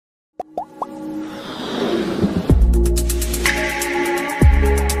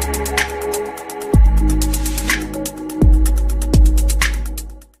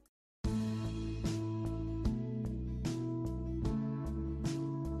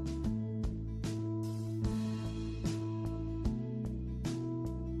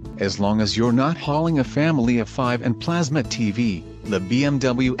as long as you're not hauling a family of 5 and plasma TV. The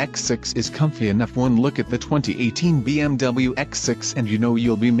BMW X6 is comfy enough. One look at the 2018 BMW X6 and you know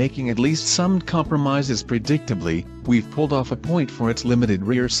you'll be making at least some compromises. Predictably, we've pulled off a point for its limited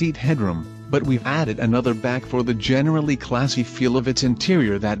rear seat headroom, but we've added another back for the generally classy feel of its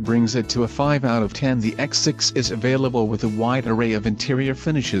interior that brings it to a 5 out of 10. The X6 is available with a wide array of interior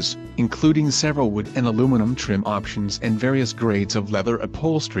finishes, including several wood and aluminum trim options and various grades of leather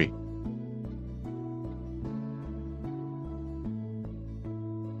upholstery.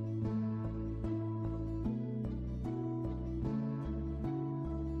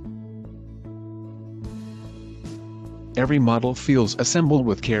 Every model feels assembled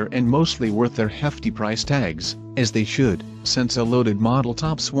with care and mostly worth their hefty price tags, as they should, since a loaded model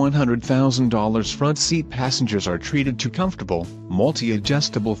tops $100,000. Front seat passengers are treated to comfortable,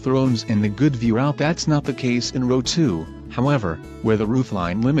 multi-adjustable thrones and a good view out. That's not the case in row 2, however, where the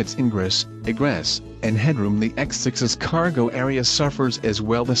roofline limits ingress, egress, and headroom. The X6's cargo area suffers as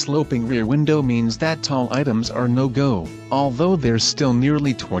well. The sloping rear window means that tall items are no-go, although there's still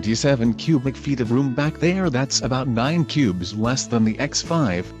nearly 27 cubic feet of room back there. That's about 9 cubes less than the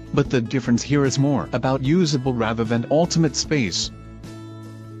X5, but the difference here is more about usable rather than ultimate space.